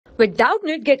With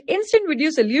Doubtnut, get instant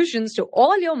video solutions to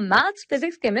all your maths,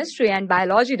 physics, chemistry, and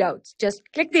biology doubts. Just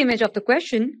click the image of the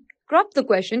question, crop the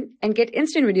question, and get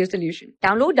instant video solution.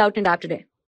 Download Doubtnut app today.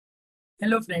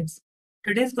 Hello friends,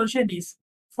 today's question is,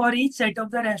 for each set of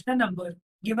the rational number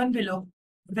given below,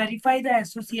 verify the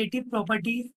associative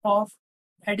property of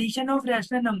addition of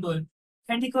rational number.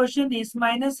 And the question is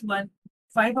 -1,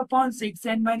 5/6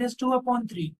 and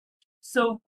 -2/3.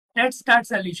 So let's start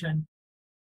solution.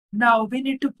 Now we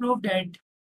need to prove that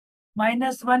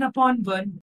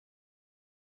 -1/1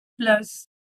 plus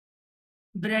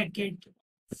bracket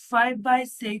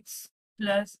 5/6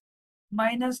 plus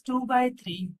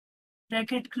 -2/3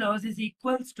 bracket close is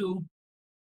equals to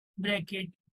bracket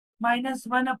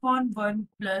 -1/1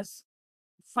 plus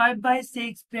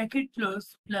 5/6 bracket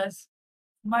close plus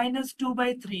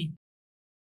 -2/3.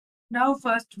 Now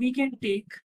first we can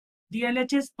take the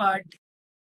LHS part.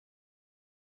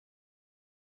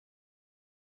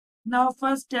 Now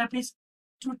first step is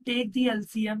to take the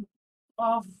LCM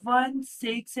of 1,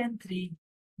 6 and 3.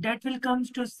 That will comes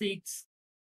to 6.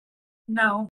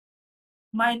 Now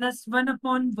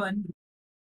 -1/1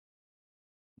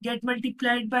 get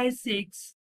multiplied by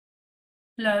 6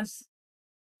 plus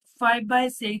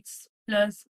 5/6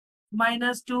 plus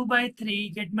 -2/3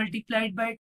 get multiplied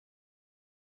by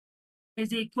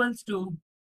is equals to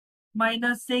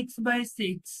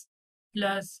 -6/6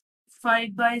 plus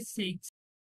 5/6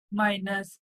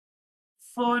 minus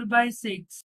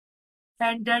 4/6,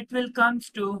 and that will comes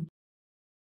to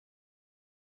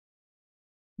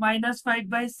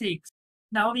 -5/6.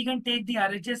 Now we can take the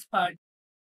RHS part.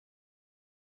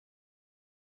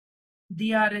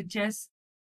 The RHS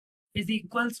is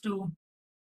equals to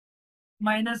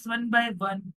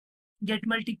 -1/1 get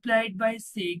multiplied by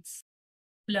 6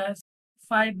 plus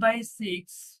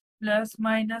 5/6 plus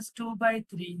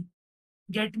 -2/3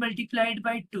 get multiplied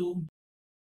by 2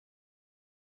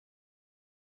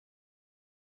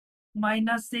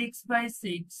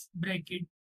 -6/6 bracket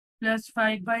plus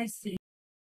 5/6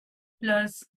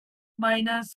 plus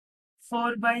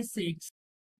 -4/6,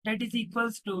 that is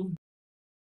equals to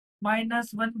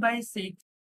 -1/6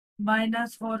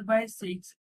 minus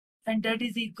 4/6, and that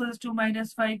is equals to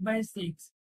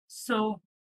 -5/6. So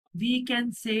we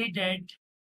can say that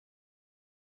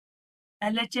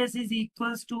LHS is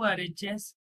equals to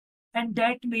RHS, and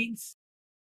that means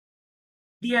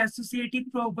the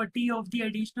associative property of the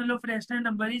additional of rational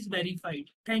number is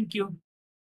verified. Thank you.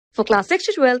 For class 6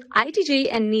 to 12, IIT JEE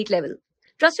and NEET level.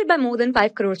 Trusted by more than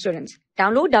 5 crore students.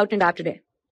 Download Doubtnut app today.